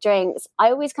non-alcoholic drinks. I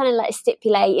always kind of like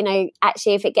stipulate, you know,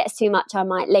 actually if it gets too much I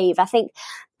might leave. I think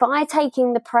by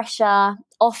taking the pressure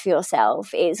off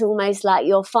yourself, it's almost like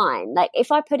you're fine. Like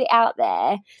if I put it out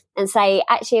there and say,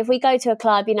 actually, if we go to a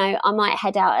club, you know, I might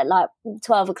head out at like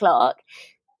 12 o'clock.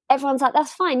 Everyone's like,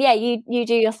 that's fine. Yeah, you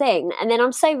do your thing. And then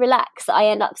I'm so relaxed that I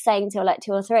end up staying till like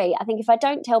 2 or 3. I think if I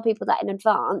don't tell people that in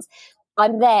advance,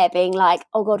 I'm there being like,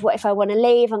 oh God, what if I want to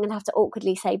leave? I'm going to have to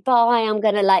awkwardly say bye. I'm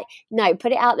going to like, no,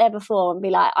 put it out there before and be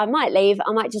like, I might leave.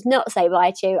 I might just not say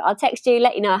bye to you. I'll text you,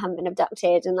 let you know I haven't been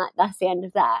abducted. And like, that's the end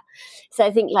of that. So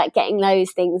I think like getting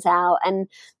those things out and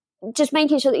just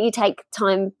making sure that you take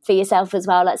time for yourself as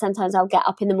well. Like sometimes I'll get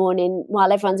up in the morning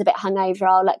while everyone's a bit hungover.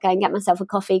 I'll like go and get myself a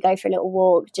coffee, go for a little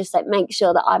walk, just like make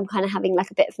sure that I'm kind of having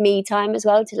like a bit of me time as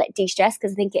well to like de-stress,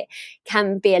 because I think it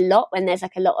can be a lot when there's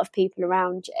like a lot of people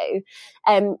around you.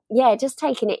 Yeah, just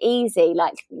taking it easy,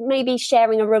 like maybe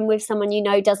sharing a room with someone you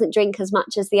know doesn't drink as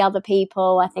much as the other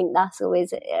people. I think that's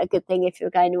always a good thing if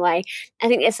you're going away. I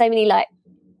think there's so many like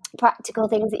practical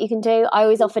things that you can do. I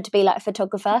always offer to be like a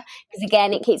photographer because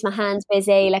again it keeps my hands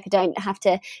busy, like I don't have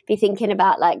to be thinking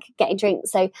about like getting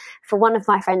drinks. So for one of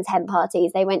my friends' hen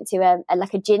parties, they went to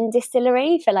a gin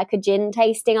distillery for like a gin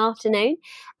tasting afternoon,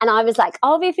 and I was like,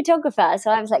 I'll be a photographer.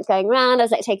 So I was like going around, I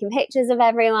was like taking pictures of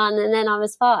everyone, and then I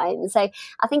was fine. So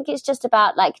I think it's just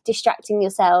about like distracting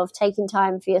yourself, taking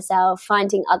time for yourself,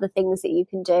 finding other things that you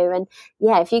can do. And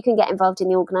yeah, if you can get involved in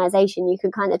the organisation, you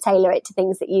can kind of tailor it to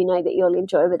things that you know that you'll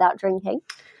enjoy without drinking.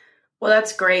 Well,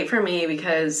 that's great for me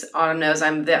because Autumn knows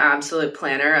I'm the absolute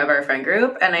planner of our friend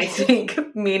group. And I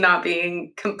think me not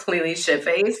being completely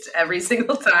shit-faced every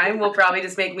single time will probably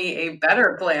just make me a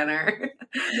better planner.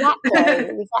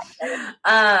 Exactly.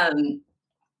 I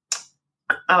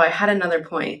had another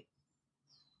point.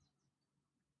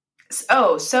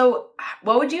 Oh, so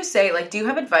what would you say? Like, do you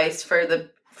have advice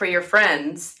for your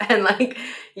friends and like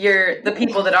the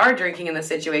people that are drinking in the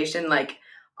situation, like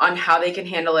on how they can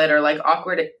handle it, or like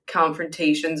awkward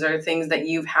confrontations or things that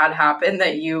you've had happen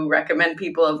that you recommend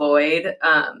people avoid?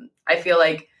 I feel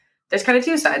like there's kind of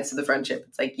two sides to the friendship.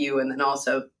 It's like you and then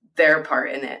also their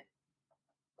part in it.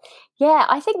 Yeah,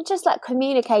 I think just like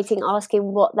communicating, asking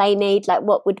what they need, like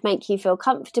what would make you feel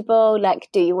comfortable, like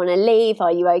do you want to leave?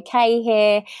 Are you okay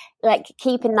here? Like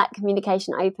keeping that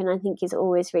communication open, I think is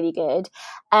always really good.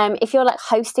 If you're like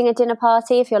hosting a dinner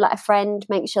party, if you're like a friend,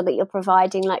 make sure that you're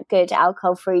providing like good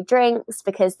alcohol-free drinks,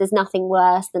 because there's nothing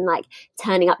worse than like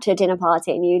turning up to a dinner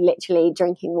party and you literally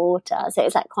drinking water. So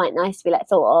it's like quite nice to be like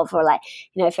thought of, or like,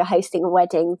 you know, if you're hosting a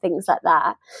wedding, things like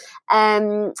that.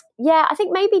 Yeah, I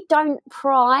think maybe don't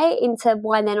pry into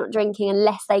why they're not drinking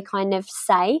unless they kind of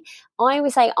say. I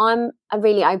always say I'm a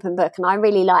really open book, and I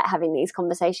really like having these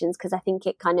conversations because I think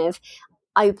it kind of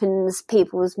opens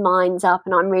people's minds up,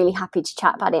 and I'm really happy to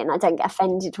chat about it, and I don't get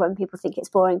offended when people think it's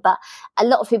boring. But a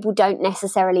lot of people don't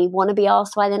necessarily want to be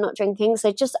asked why they're not drinking,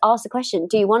 so just ask the question,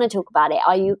 do you want to talk about it?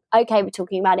 Are you okay with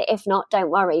talking about it? If not,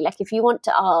 don't worry. Like if you want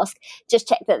to ask, just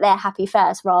check that they're happy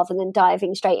first rather than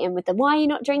diving straight in with the why are you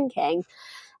not drinking.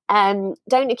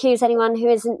 Don't accuse anyone who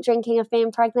isn't drinking of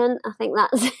being pregnant. I think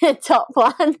that's the top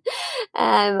one.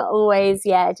 Always,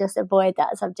 yeah, just avoid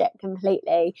that subject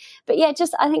completely. But yeah,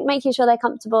 just I think making sure they're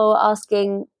comfortable,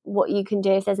 asking what you can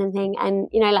do if there's anything, and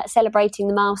you know, like celebrating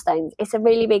the milestones. It's a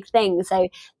really big thing. So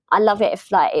I love it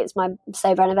if like it's my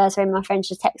sober anniversary and my friends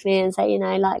just text me and say, you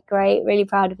know, like great, really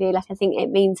proud of you. Like I think it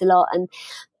means a lot. And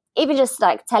even just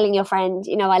like telling your friend,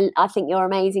 you know, I think you're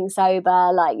amazing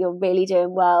sober, like you're really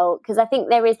doing well. Because I think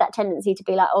there is that tendency to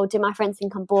be like, oh, do my friends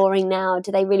think I'm boring now?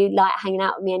 Do they really like hanging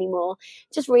out with me anymore?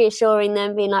 Just reassuring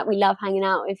them, being like, we love hanging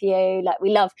out with you. Like we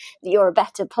love that you're a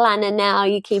better planner now.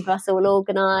 You keep us all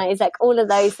organised. Like all of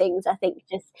those things, I think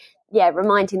just, yeah,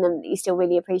 reminding them that you still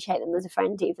really appreciate them as a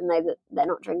friend, even though that they're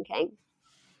not drinking.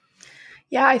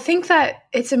 Yeah, I think that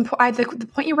it's important. The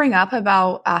point you bring up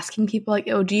about asking people like,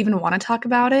 oh, do you even want to talk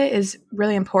about it is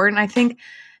really important. I think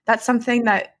that's something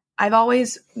that I've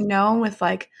always known with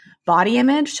like body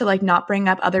image, to like not bring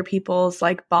up other people's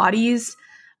like bodies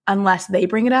unless they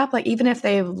bring it up. Like even if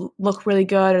they look really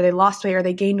good or they lost weight or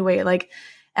they gained weight, like,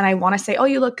 and I want to say, oh,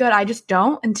 you look good. I just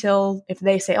don't until if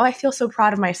they say, oh, I feel so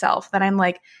proud of myself. Then I'm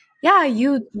like, yeah,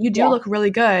 you do look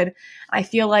really good. I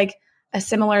feel like a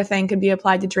similar thing could be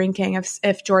applied to drinking.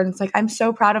 If Jordan's like, I'm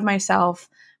so proud of myself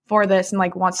for this and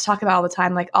like wants to talk about it all the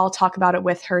time, like I'll talk about it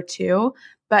with her too.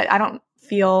 But I don't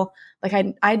feel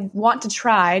like I want to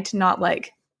try to not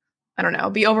like, I don't know,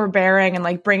 be overbearing and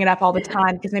like bring it up all the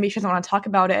time, because maybe she doesn't want to talk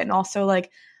about it. And also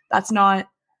like, that's not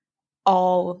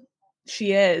all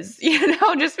she is, you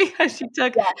know, just because she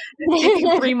took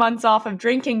 3 months off of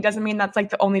drinking doesn't mean that's like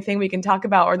the only thing we can talk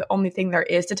about or the only thing there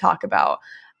is to talk about.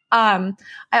 I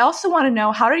also want to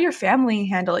know, how did your family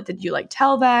handle it? Did you like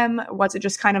tell them? Was it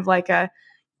just kind of like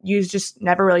you just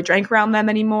never really drank around them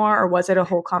anymore? Or was it a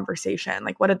whole conversation?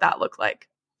 Like, what did that look like?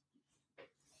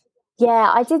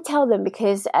 Yeah, I did tell them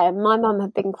because my mum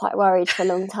had been quite worried for a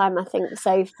long time, I think.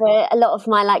 So for a lot of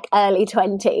my like early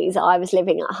 20s, I was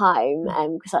living at home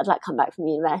because I'd like come back from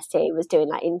university, was doing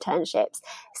like internships.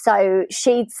 So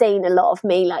she'd seen a lot of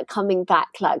me like coming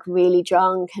back like really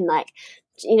drunk, and like,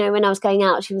 you know, when I was going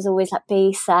out, she was always like,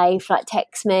 be safe, like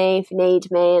text me if you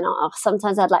need me. And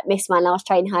sometimes I'd like miss my last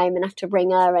train home and have to ring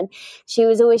her. And she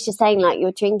was always just saying like,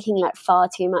 you're drinking like far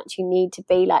too much. You need to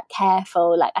be like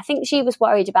careful. Like, I think she was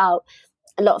worried about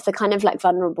a lot of the kind of like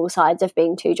vulnerable sides of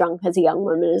being too drunk as a young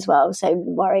woman as well. So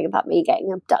worrying about me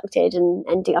getting abducted and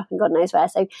ending up in God knows where.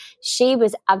 So she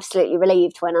was absolutely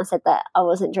relieved when I said that I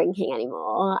wasn't drinking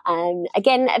anymore. And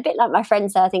again, a bit like my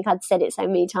friend said, I think I'd said it so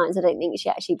many times, I don't think she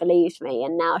actually believed me.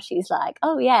 And now she's like,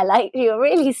 oh yeah, like you're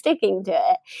really sticking to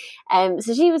it.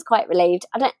 So she was quite relieved.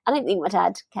 I don't think my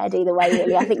dad cared either way,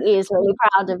 really. I think he is really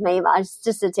proud of me, but I was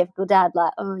just a typical dad,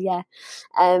 like, oh yeah.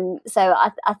 So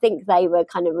I think they were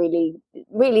kind of really,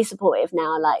 really supportive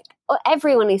now. Like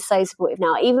everyone is so supportive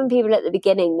now. Even people at the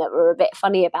beginning that were a bit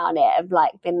funny about it have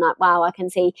like been like, wow, I can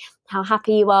see how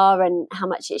happy you are and how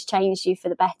much it's changed you for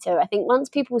the better. I think once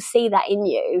people see that in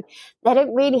you, they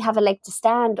don't really have a leg to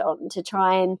stand on to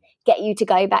try and get you to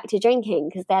go back to drinking,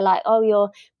 because they're like, oh,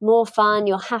 you're more fun,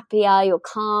 you're happier, you're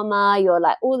calmer, you're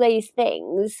like all these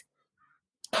things.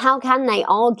 How can they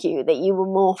argue that you were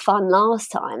more fun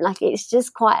last time? Like, it's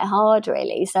just quite hard,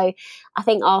 really. So I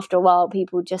think after a while,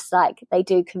 people just like, they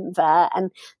do convert.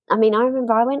 And I mean, I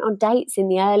remember I went on dates in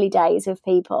the early days with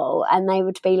people and they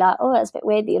would be like, oh, that's a bit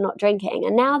weird that you're not drinking.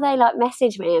 And now they like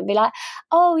message me and be like,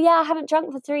 oh yeah, I haven't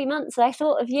drunk for 3 months. And I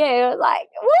thought of you. Like,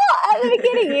 what? At the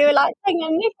beginning, you were like taking a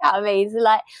nick out of me. So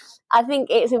like, I think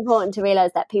it's important to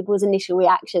realise that people's initial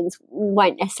reactions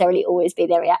won't necessarily always be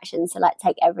their reactions. So like,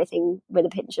 take everything with a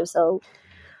pinch of salt.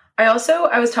 I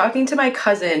was talking to my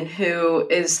cousin who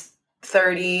is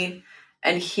 30,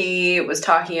 and he was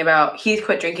talking about, he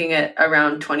quit drinking at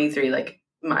around 23, like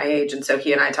my age. And so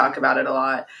he and I talk about it a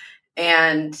lot.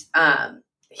 And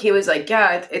he was like,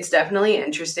 yeah, it's definitely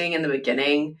interesting in the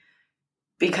beginning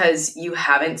because you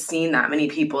haven't seen that many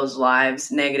people's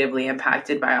lives negatively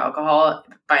impacted by alcohol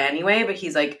by any way. But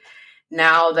he's like,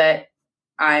 now that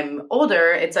I'm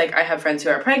older, it's like I have friends who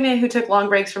are pregnant who took long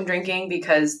breaks from drinking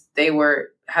because they were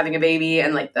having a baby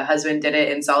and like the husband did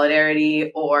it in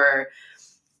solidarity, or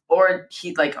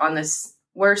he like on this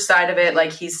worst side of it,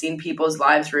 like he's seen people's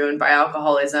lives ruined by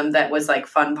alcoholism that was like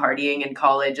fun partying in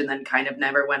college and then kind of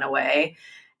never went away.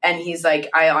 And he's like,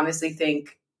 I honestly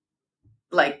think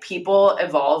like people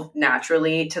evolve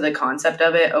naturally to the concept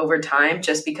of it over time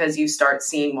just because you start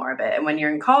seeing more of it. And when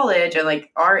you're in college or like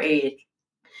our age,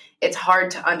 it's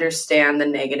hard to understand the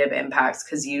negative impacts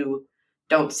because you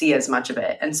don't see as much of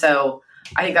it. And so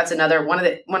I think that's another one of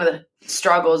the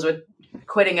struggles with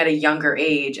quitting at a younger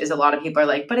age is a lot of people are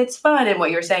like, but it's fun. And what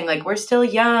you were saying, like, we're still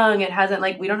young. It hasn't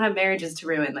like, we don't have marriages to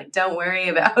ruin. Like, don't worry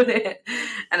about it.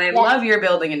 And I love your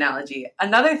building analogy.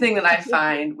 Another thing that I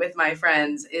find with my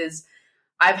friends is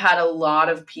I've had a lot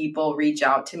of people reach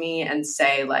out to me and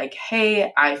say like,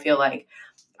 hey, I feel like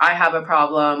I have a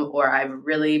problem, or I've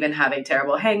really been having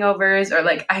terrible hangovers, or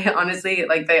like, I honestly,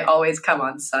 like they always come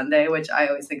on Sunday, which I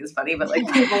always think is funny, but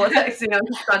like people will text me on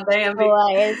Sunday and be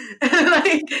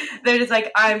like, they're just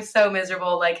like, I'm so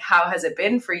miserable. Like, how has it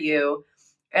been for you?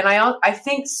 And I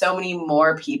think so many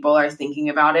more people are thinking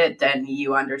about it than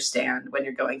you understand when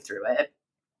you're going through it.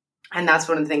 And that's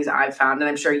one of the things I've found, and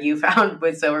I'm sure you found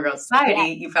with Sober Girl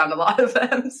Society, you found a lot of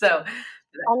them. So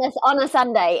on a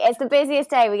Sunday, it's the busiest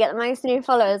day. We get the most new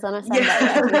followers on a Sunday.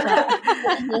 Yeah.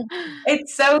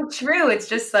 It's so true. It's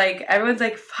just like everyone's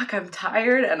like, fuck, I'm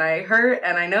tired and I hurt,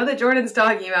 and I know that Jordan's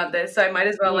talking about this, so I might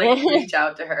as well like reach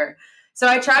out to her. So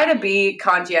I try to be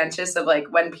conscientious of like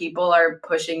when people are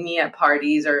pushing me at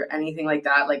parties or anything like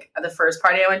that. Like the first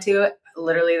party I went to,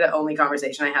 literally the only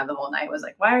conversation I had the whole night was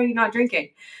like, why are you not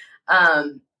drinking?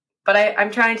 But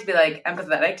I'm trying to be like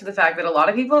empathetic to the fact that a lot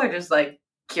of people are just like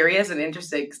curious and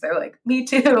interested because they're like, me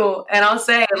too. And I'll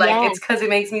say like, it's because it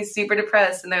makes me super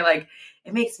depressed. And they're like,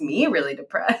 it makes me really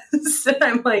depressed. And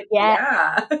I'm like,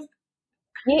 yeah.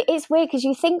 It's weird because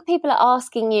you think people are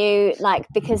asking you like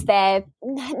because they're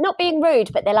not being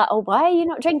rude, but they're like, oh, why are you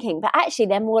not drinking? But actually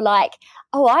they're more like,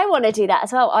 oh, I want to do that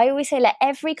as well. I always say like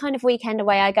every kind of weekend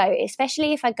away I go,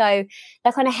 especially if I go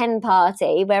like on a hen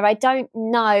party where I don't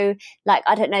know, like,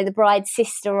 I don't know, the bride's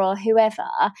sister or whoever,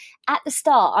 at the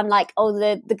start I'm like, oh,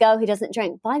 the girl who doesn't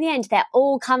drink. By the end they're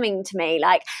all coming to me,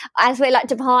 like as we're like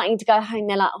departing to go home,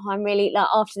 they're like, oh, I'm really like,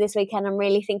 after this weekend I'm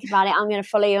really thinking about it, I'm going to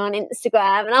follow you on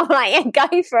Instagram. And I'm like, yeah,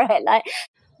 go for it. Like,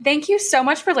 thank you so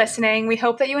much for listening. We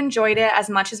hope that you enjoyed it as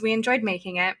much as we enjoyed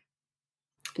making it.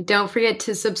 Don't forget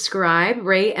to subscribe,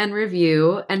 rate, and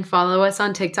review, and follow us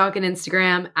on TikTok and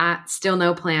Instagram at Still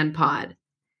No Plan Pod.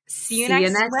 See you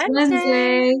next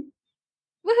Wednesday.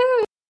 Woohoo!